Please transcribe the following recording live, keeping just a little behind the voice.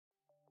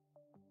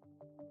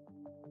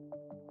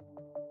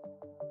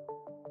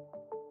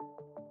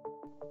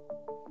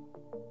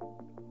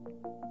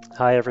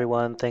Hi,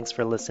 everyone. Thanks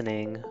for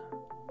listening.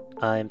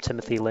 I'm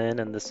Timothy Lin,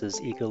 and this is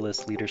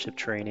Egoless Leadership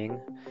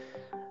Training.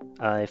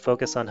 I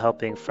focus on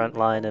helping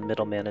frontline and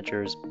middle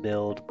managers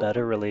build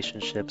better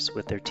relationships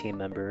with their team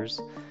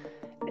members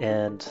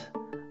and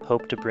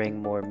hope to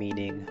bring more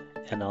meaning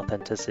and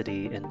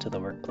authenticity into the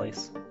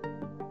workplace.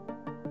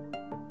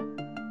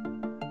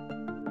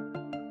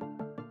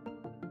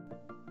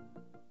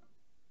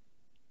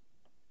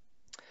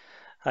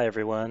 Hi,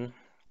 everyone.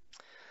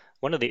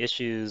 One of the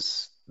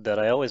issues that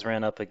I always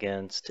ran up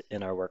against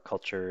in our work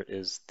culture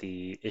is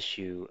the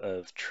issue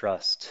of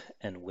trust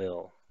and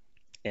will.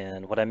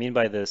 And what I mean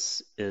by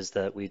this is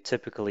that we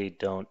typically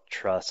don't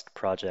trust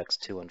projects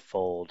to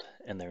unfold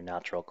in their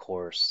natural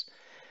course.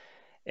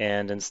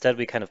 And instead,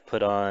 we kind of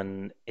put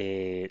on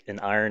an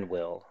iron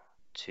will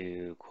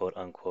to quote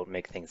unquote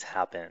make things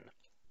happen.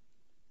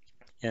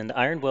 And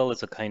iron will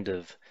is a kind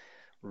of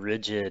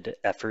rigid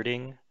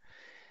efforting.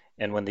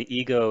 And when the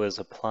ego is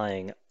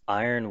applying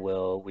iron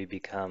will, we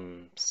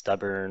become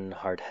stubborn,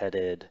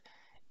 hard-headed,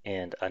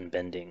 and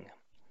unbending.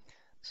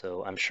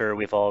 So I'm sure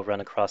we've all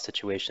run across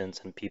situations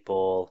and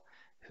people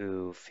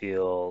who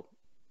feel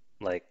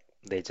like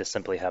they just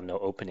simply have no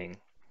opening.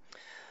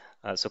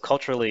 So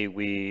culturally,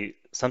 we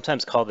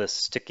sometimes call this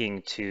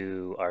sticking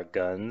to our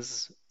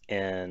guns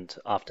and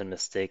often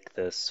mistake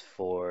this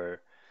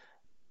for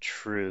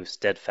true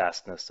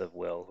steadfastness of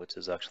will, which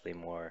is actually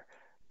more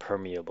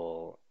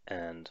permeable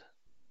and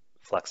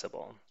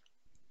flexible.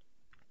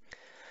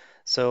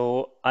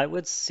 So I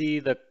would see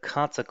the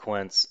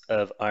consequence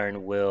of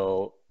iron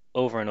will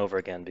over and over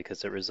again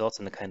because it results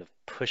in the kind of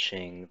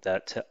pushing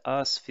that to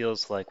us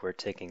feels like we're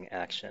taking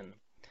action.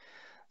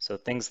 So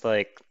things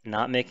like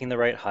not making the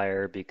right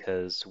hire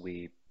because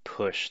we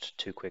pushed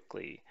too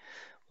quickly.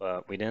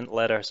 We didn't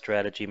let our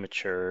strategy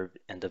mature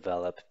and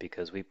develop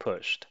because we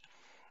pushed.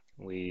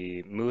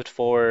 We moved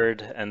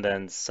forward and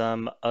then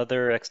some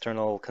other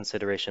external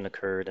consideration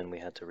occurred and we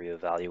had to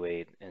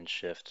reevaluate and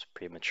shift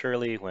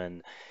prematurely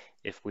when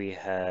if we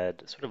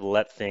had sort of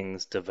let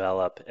things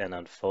develop and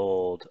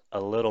unfold a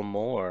little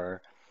more,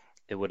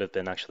 it would have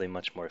been actually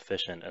much more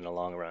efficient in the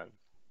long run.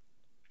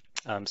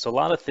 So a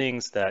lot of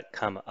things that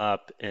come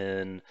up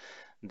in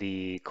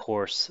the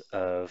course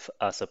of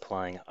us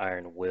applying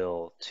iron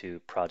will to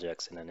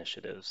projects and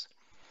initiatives.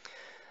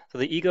 So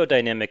the ego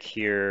dynamic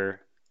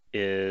here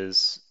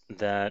is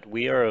that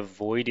we are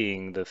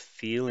avoiding the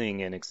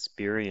feeling and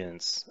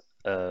experience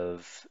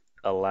of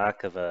a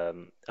lack of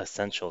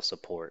essential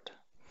support.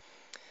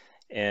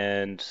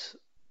 And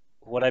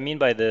what I mean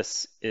by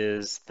this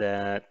is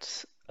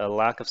that a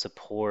lack of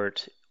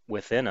support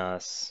within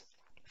us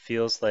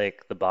feels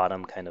like the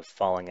bottom kind of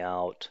falling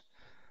out,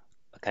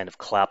 a kind of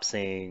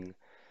collapsing,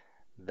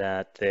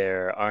 that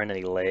there aren't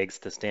any legs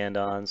to stand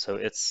on. So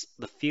it's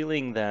the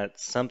feeling that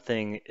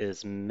something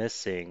is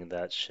missing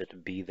that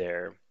should be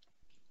there.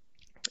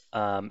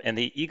 And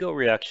the ego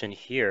reaction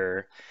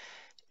here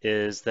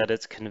is that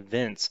it's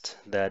convinced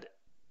that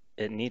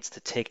it needs to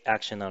take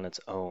action on its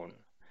own.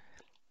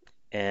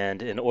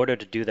 And in order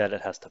to do that,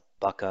 it has to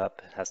buck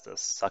up, it has to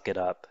suck it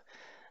up.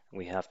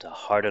 We have to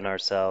harden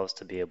ourselves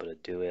to be able to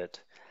do it.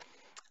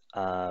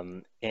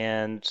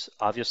 And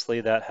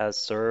obviously, that has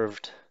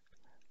served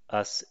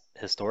us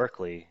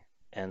historically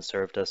and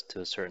served us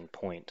to a certain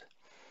point.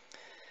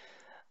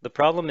 The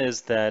problem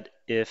is that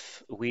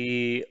if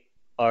we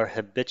are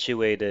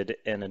habituated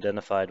and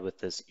identified with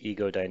this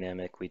ego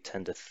dynamic, we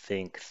tend to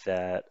think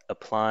that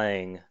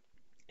applying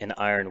an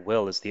iron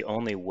will is the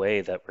only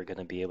way that we're going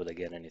to be able to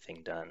get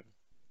anything done.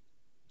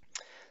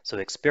 So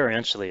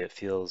experientially, it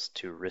feels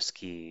too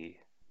risky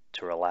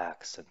to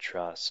relax and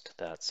trust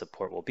that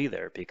support will be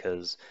there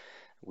because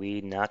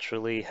we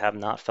naturally have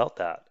not felt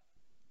that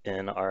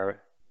in our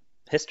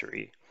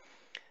history.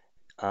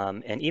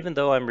 And even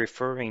though I'm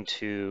referring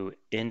to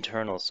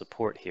internal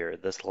support here,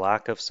 this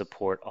lack of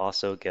support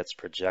also gets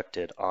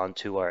projected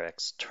onto our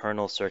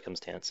external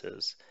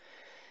circumstances.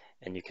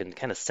 And you can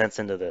kind of sense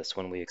into this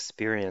when we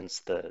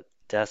experience the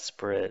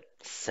desperate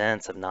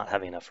sense of not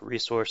having enough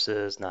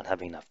resources, not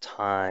having enough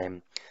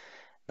time,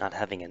 not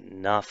having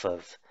enough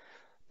of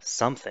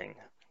something.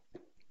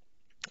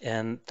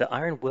 And the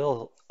iron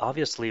will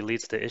obviously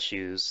leads to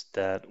issues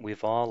that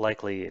we've all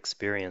likely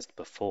experienced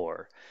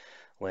before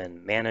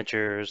when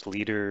managers,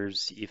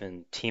 leaders,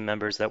 even team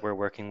members that we're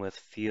working with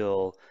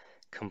feel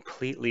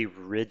completely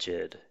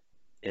rigid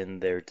in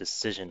their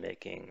decision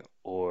making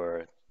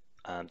or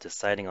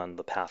deciding on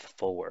the path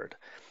forward.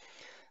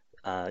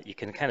 You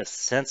can kind of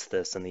sense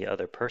this in the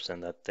other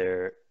person that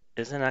there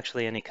isn't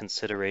actually any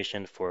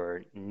consideration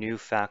for new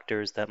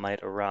factors that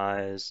might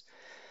arise.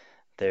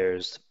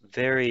 There's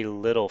very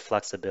little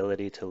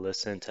flexibility to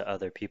listen to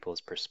other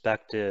people's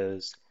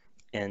perspectives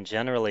and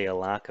generally a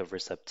lack of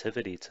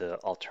receptivity to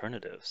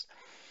alternatives.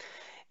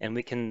 And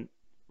we can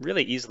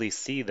really easily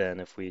see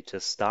then, if we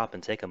just stop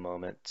and take a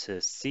moment,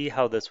 to see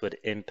how this would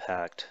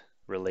impact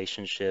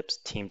relationships,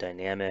 team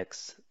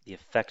dynamics, the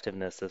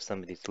effectiveness of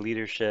somebody's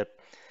leadership,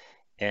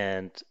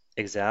 and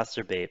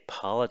exacerbate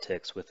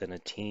politics within a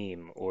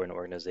team or an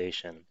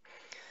organization.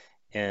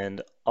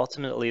 And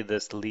ultimately,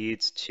 this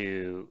leads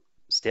to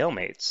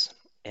stalemates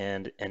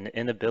and an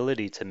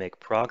inability to make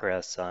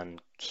progress on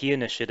key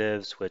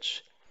initiatives,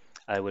 which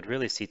I would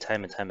really see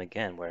time and time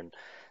again, where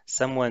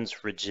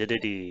someone's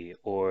rigidity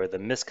or the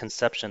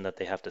misconception that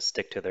they have to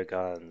stick to their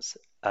guns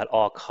at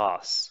all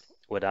costs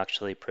would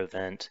actually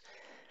prevent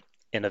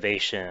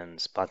innovation,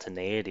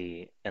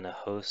 spontaneity, and a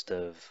host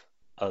of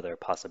other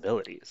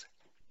possibilities.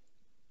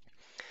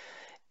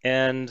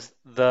 And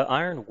the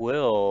iron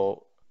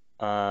will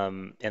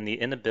and the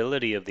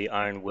inability of the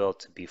iron will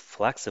to be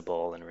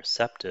flexible and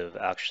receptive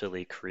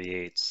actually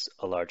creates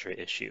a larger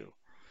issue.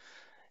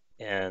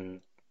 And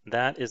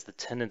that is the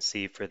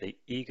tendency for the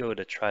ego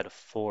to try to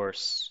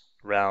force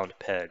round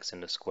pegs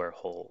into square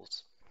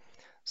holes.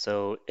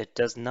 So it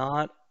does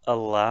not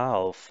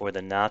allow for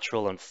the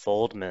natural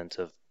unfoldment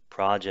of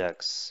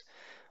projects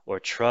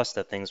or trust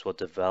that things will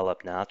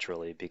develop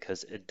naturally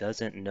because it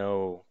doesn't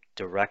know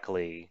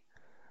directly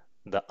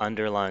the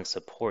underlying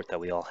support that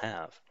we all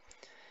have.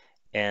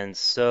 And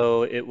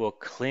so it will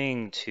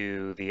cling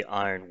to the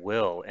iron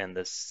will and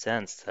the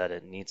sense that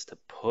it needs to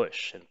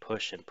push and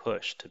push and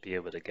push to be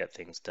able to get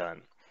things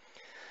done.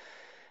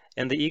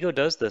 And the ego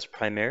does this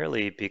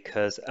primarily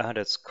because at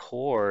its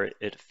core,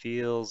 it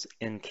feels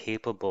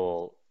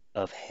incapable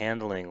of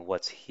handling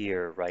what's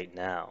here right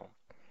now.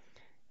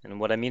 And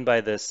what I mean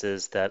by this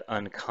is that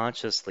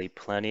unconsciously,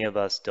 plenty of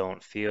us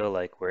don't feel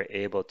like we're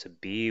able to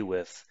be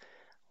with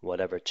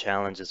whatever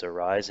challenge is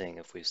arising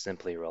if we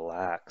simply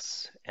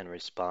relax and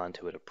respond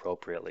to it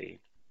appropriately.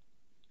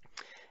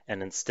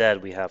 And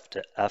instead, we have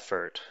to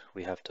effort,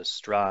 we have to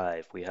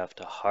strive, we have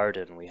to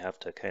harden, we have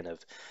to kind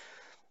of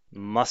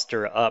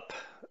muster up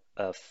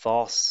a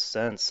false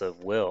sense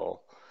of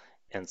will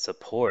and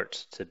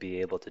support to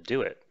be able to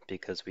do it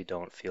because we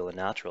don't feel a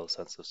natural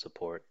sense of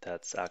support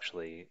that's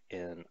actually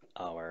in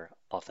our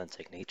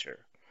authentic nature.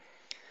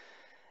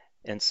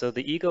 And so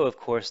the ego, of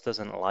course,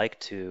 doesn't like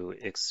to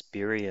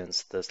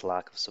experience this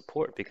lack of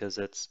support because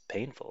it's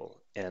painful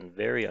and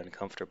very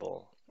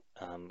uncomfortable.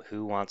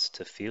 Who wants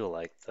to feel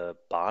like the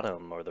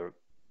bottom or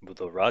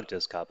the rug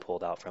just got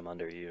pulled out from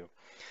under you?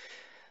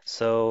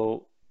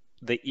 So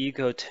the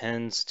ego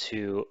tends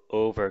to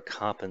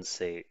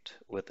overcompensate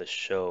with a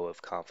show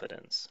of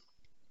confidence.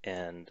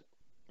 And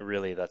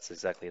really, that's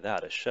exactly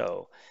that, a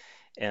show.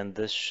 And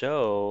this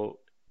show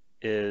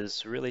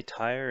is really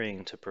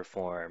tiring to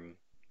perform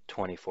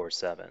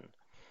 24/7.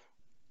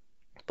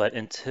 But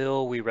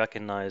until we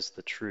recognize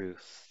the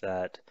truth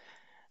that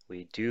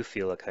we do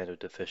feel a kind of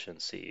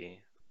deficiency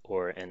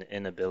or an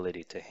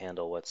inability to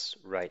handle what's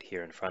right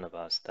here in front of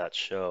us, that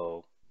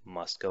show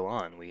must go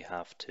on. We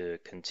have to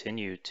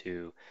continue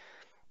to,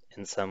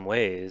 in some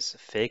ways,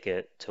 fake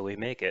it till we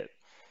make it.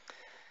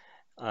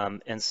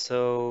 And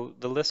so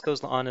the list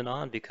goes on and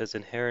on because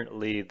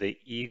inherently the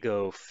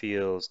ego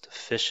feels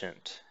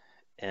deficient.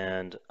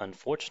 And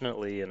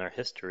unfortunately, in our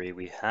history,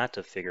 we had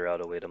to figure out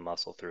a way to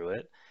muscle through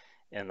it,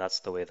 and that's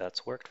the way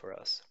that's worked for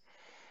us.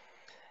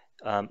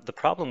 The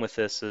problem with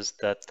this is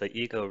that the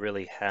ego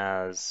really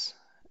has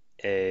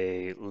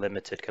a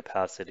limited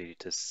capacity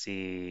to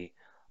see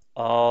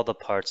all the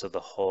parts of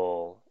the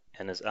whole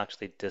and is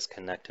actually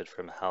disconnected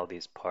from how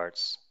these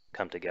parts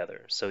come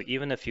together. So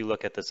even if you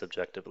look at this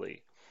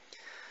objectively,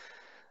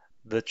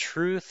 the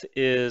truth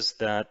is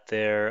that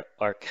there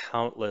are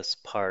countless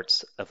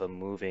parts of a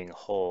moving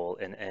whole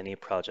in any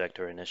project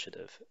or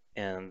initiative,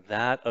 and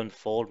that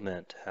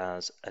unfoldment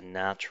has a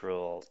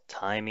natural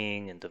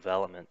timing and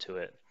development to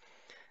it,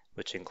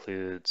 which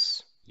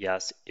includes,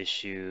 yes,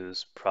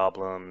 issues,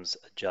 problems,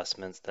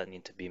 adjustments that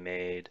need to be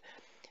made,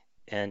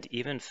 and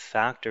even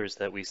factors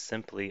that we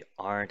simply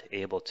aren't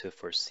able to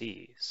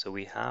foresee. So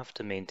we have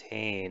to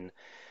maintain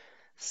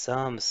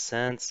some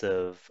sense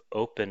of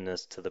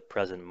openness to the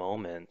present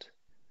moment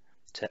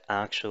to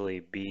actually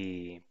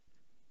be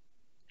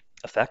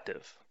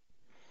effective.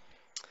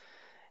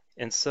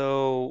 And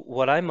so,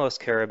 what I most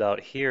care about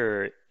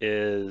here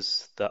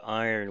is the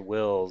iron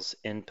will's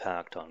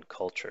impact on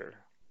culture.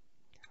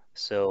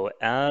 So,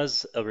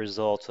 as a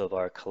result of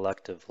our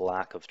collective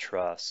lack of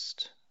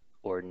trust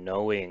or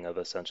knowing of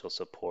essential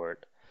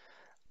support,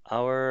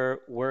 our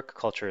work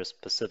culture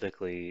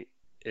specifically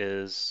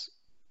is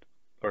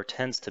or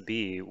tends to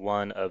be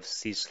one of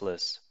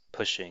ceaseless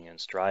pushing and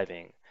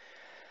striving,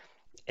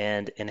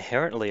 and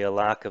inherently a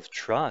lack of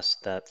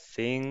trust that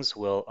things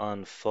will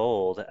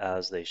unfold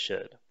as they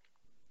should.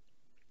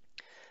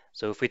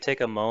 So, if we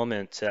take a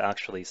moment to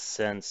actually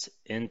sense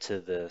into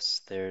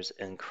this, there's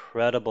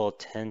incredible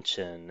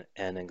tension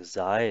and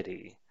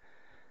anxiety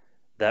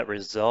that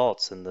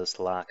results in this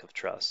lack of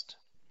trust.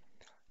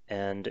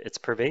 And it's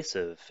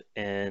pervasive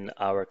in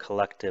our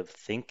collective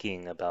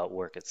thinking about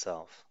work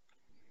itself.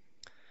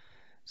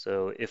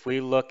 So, if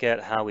we look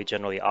at how we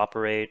generally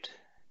operate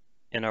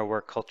in our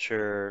work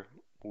culture,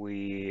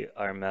 we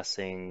are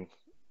messing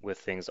with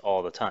things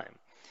all the time.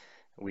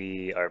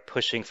 We are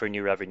pushing for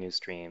new revenue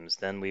streams.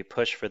 Then we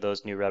push for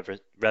those new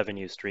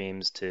revenue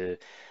streams to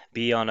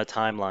be on a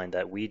timeline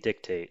that we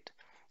dictate.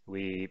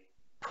 We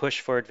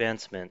push for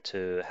advancement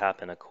to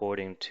happen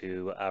according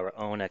to our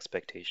own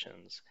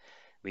expectations.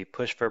 We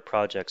push for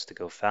projects to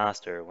go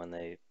faster when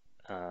they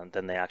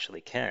than they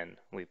actually can.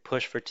 We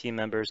push for team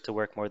members to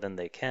work more than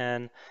they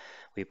can.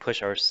 We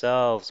push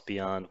ourselves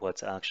beyond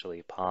what's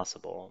actually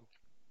possible.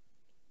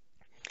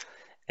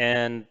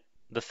 And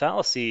the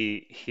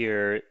fallacy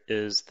here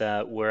is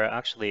that we're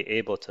actually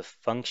able to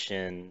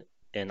function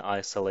in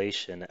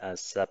isolation as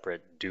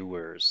separate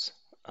doers.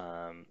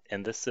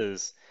 And this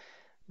is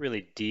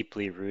really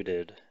deeply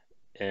rooted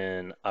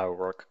in our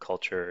work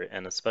culture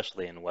and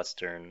especially in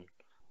Western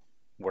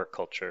work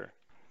culture.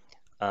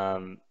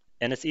 Um,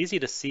 and it's easy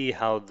to see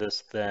how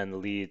this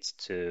then leads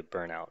to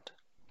burnout.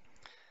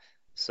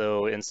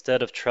 So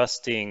instead of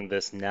trusting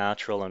this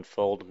natural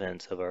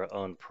unfoldment of our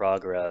own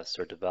progress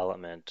or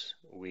development,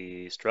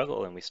 we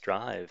struggle and we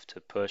strive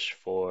to push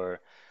for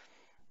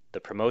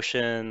the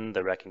promotion,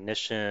 the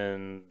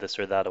recognition, this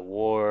or that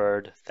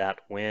award, that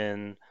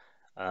win,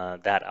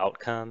 that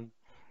outcome,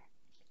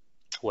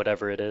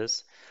 whatever it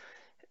is.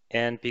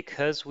 And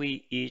because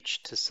we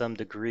each, to some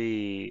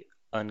degree,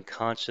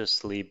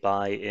 unconsciously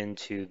buy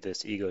into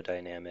this ego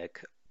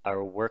dynamic,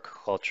 our work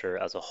culture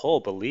as a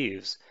whole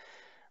believes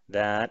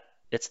that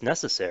it's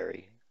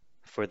necessary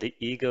for the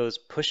ego's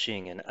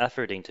pushing and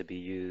efforting to be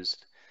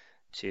used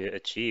to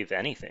achieve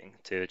anything,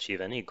 to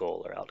achieve any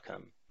goal or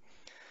outcome.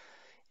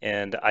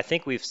 And I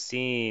think we've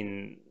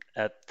seen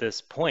at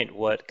this point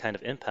what kind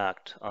of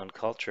impact on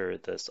culture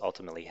this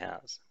ultimately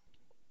has.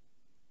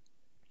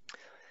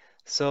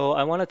 So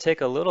I want to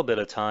take a little bit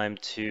of time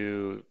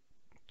to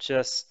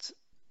just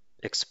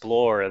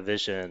explore a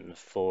vision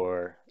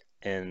for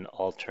an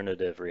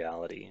alternative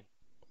reality.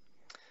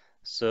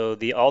 So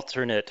the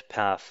alternate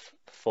path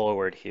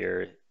forward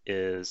here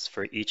is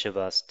for each of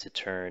us to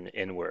turn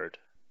inward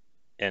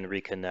and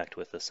reconnect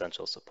with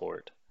essential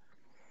support.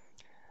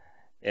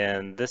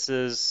 And this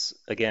is,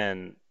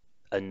 again,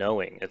 a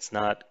knowing. It's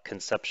not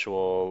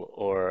conceptual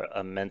or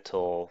a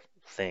mental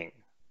thing.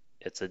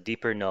 It's a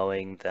deeper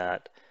knowing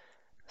that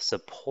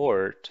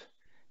support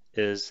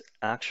is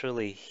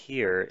actually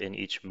here in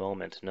each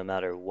moment, no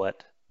matter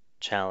what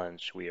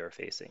challenge we are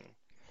facing.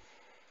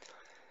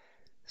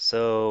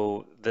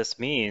 So this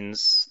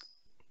means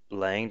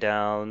laying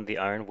down the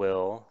iron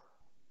will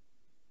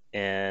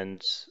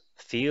and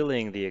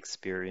feeling the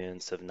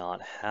experience of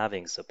not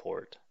having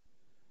support,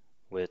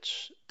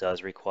 which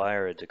does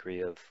require a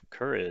degree of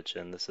courage.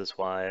 And this is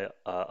why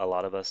a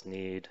lot of us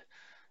need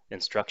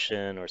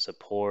instruction or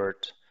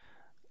support,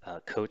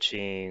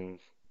 coaching,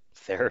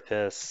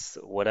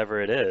 therapists,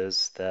 whatever it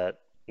is that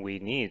we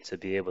need to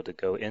be able to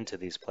go into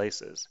these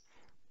places.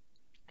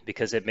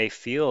 Because it may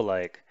feel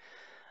like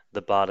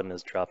the bottom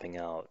is dropping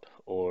out,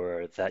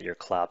 or that you're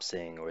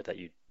collapsing, or that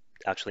you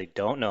actually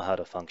don't know how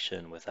to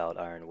function without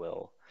iron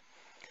will,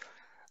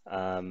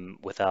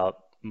 without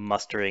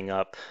mustering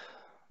up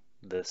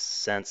this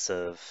sense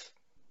of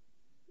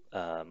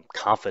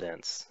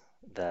confidence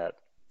that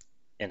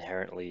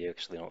inherently you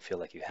actually don't feel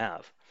like you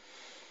have.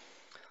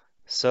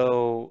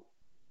 So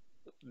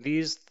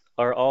these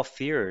are all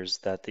fears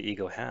that the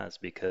ego has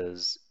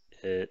because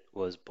it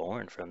was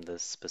born from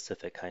this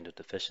specific kind of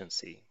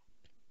deficiency.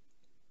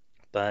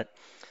 But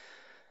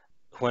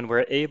when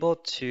we're able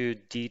to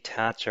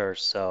detach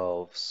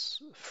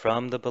ourselves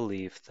from the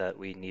belief that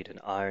we need an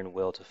iron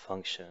will to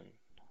function,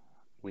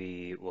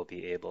 we will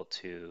be able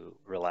to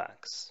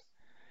relax.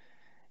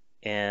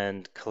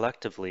 And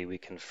collectively, we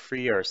can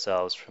free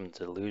ourselves from the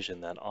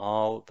delusion that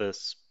all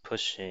this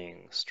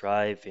pushing,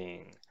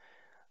 striving,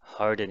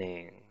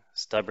 hardening,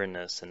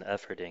 stubbornness, and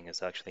efforting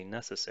is actually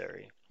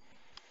necessary.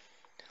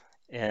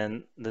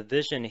 And the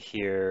vision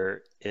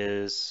here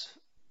is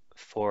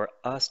for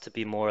us to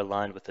be more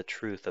aligned with the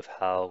truth of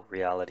how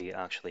reality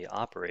actually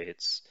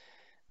operates,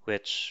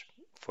 which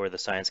for the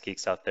science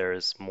geeks out there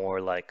is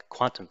more like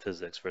quantum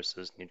physics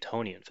versus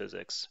Newtonian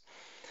physics.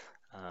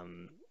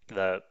 Um,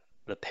 the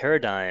the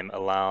paradigm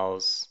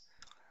allows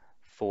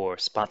for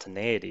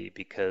spontaneity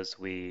because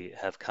we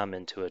have come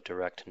into a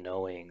direct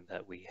knowing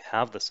that we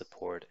have the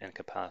support and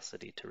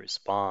capacity to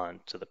respond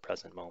to the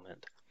present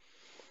moment.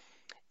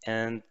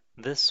 And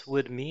this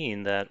would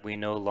mean that we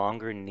no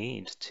longer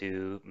need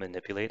to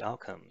manipulate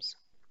outcomes.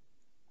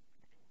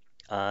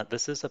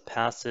 This is a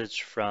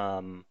passage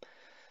from,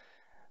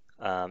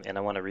 and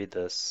I want to read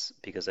this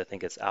because I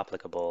think it's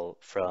applicable,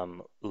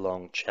 from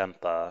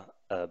Longchenpa,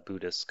 a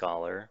Buddhist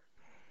scholar,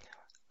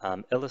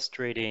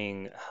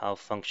 illustrating how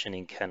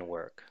functioning can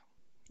work.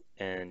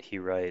 And he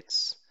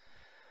writes,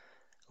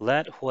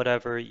 "Let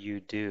whatever you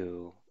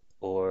do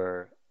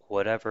or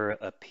whatever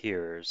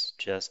appears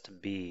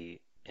just be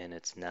in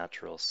its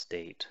natural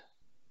state,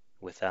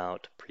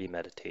 without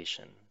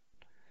premeditation.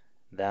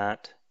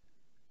 That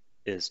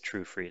is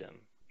true freedom.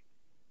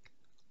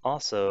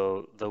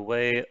 Also, the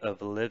way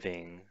of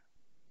living,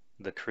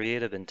 the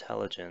creative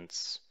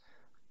intelligence,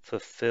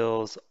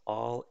 fulfills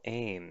all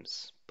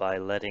aims by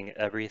letting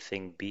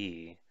everything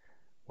be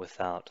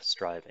without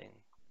striving.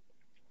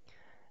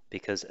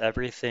 Because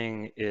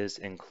everything is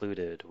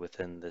included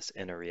within this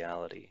inner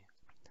reality.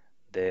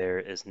 There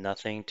is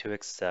nothing to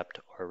accept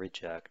or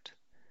reject.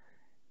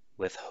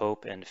 With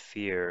hope and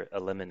fear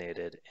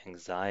eliminated,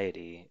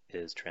 anxiety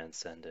is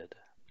transcended."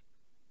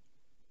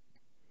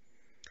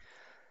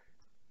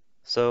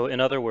 So, in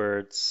other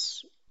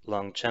words,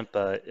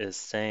 Longchenpa is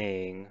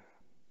saying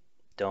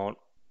don't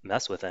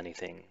mess with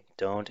anything,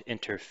 don't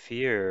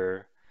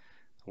interfere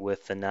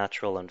with the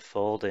natural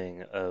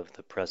unfolding of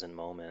the present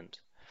moment.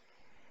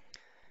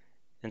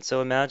 And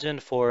so imagine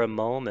for a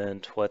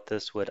moment what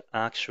this would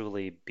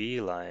actually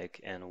be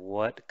like and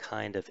what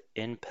kind of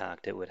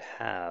impact it would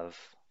have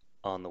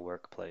on the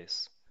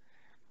workplace.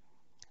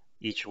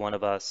 Each one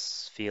of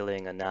us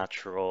feeling a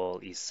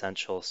natural,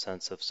 essential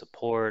sense of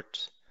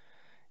support,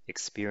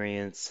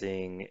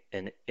 experiencing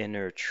an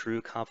inner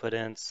true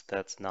confidence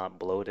that's not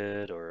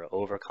bloated or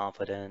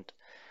overconfident.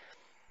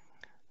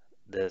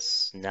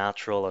 This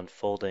natural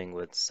unfolding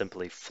would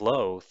simply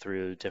flow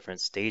through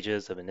different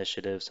stages of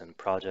initiatives and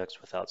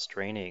projects without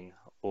straining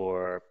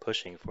or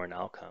pushing for an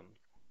outcome.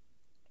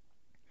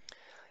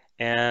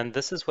 And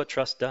this is what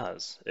trust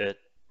does. It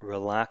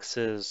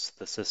relaxes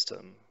the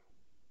system.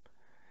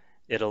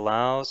 It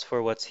allows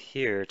for what's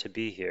here to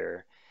be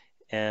here.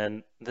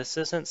 And this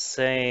isn't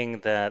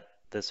saying that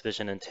this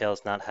vision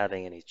entails not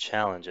having any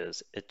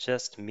challenges. It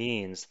just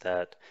means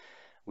that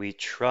we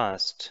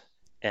trust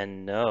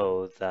and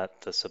know that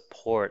the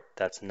support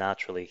that's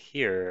naturally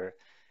here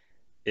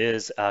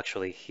is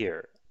actually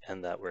here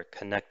and that we're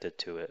connected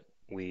to it.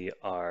 We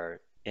are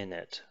in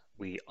it.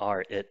 We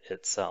are it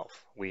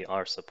itself. We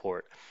are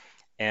support.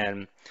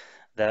 And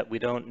that we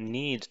don't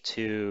need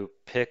to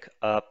pick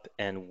up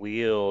and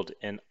wield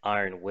an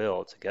iron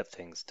will to get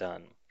things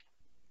done.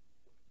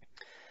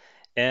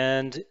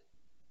 And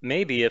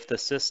maybe if the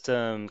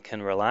system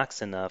can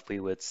relax enough, we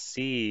would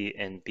see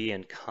and be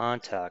in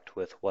contact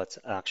with what's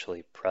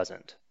actually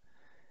present.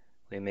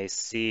 We may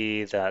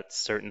see that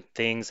certain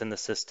things in the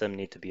system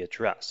need to be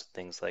addressed,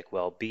 things like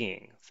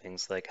well-being,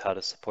 things like how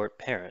to support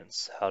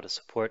parents, how to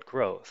support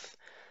growth,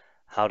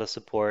 how to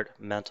support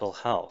mental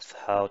health,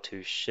 how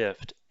to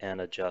shift and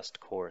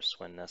adjust course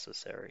when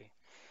necessary.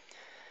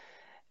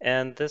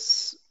 And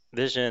this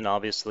vision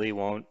obviously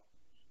won't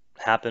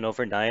happen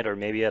overnight or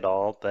maybe at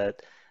all,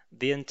 but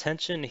the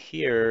intention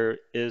here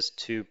is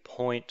to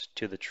point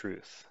to the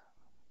truth.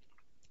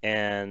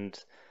 And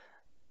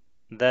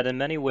that in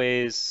many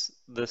ways,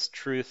 this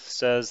truth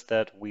says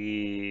that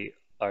we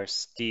are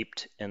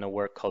steeped in a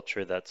work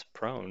culture that's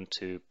prone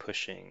to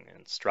pushing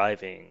and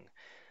striving,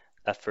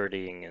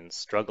 efforting and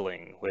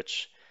struggling,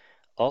 which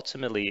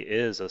ultimately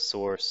is a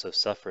source of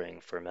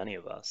suffering for many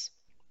of us.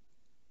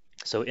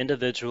 So,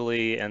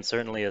 individually and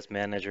certainly as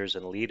managers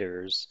and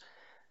leaders,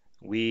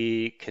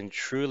 we can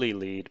truly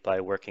lead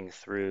by working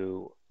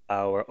through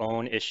our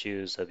own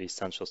issues of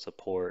essential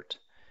support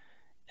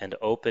and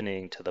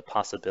opening to the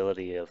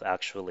possibility of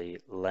actually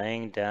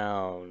laying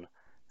down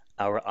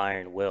our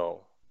iron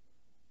will,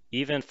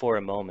 even for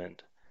a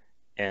moment,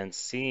 and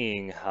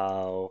seeing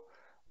how,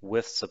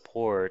 with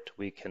support,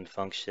 we can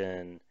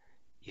function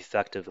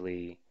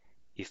effectively,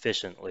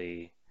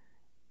 efficiently,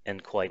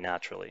 and quite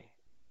naturally,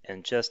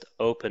 and just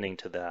opening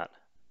to that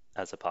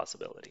as a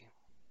possibility.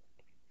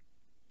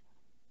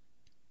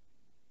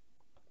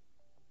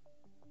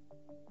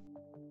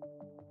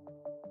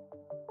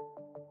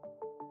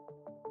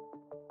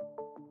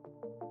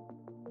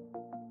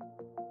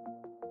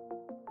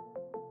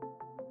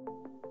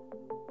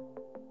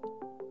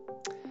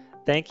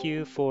 Thank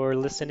you for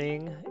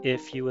listening.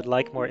 If you would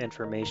like more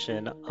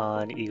information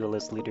on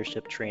egoless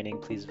leadership training,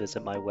 please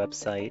visit my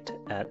website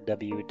at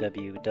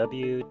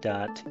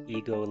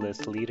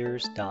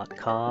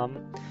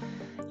www.egolessleaders.com.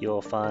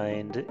 You'll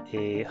find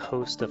a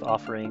host of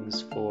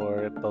offerings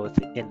for both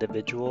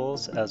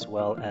individuals as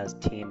well as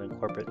team and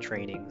corporate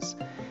trainings.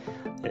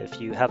 If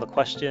you have a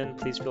question,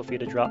 please feel free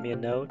to drop me a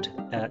note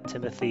at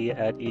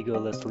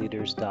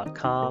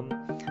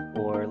timothy@egolessleaders.com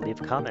or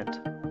leave a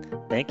comment.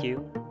 Thank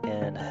you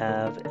and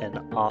have an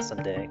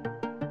awesome day.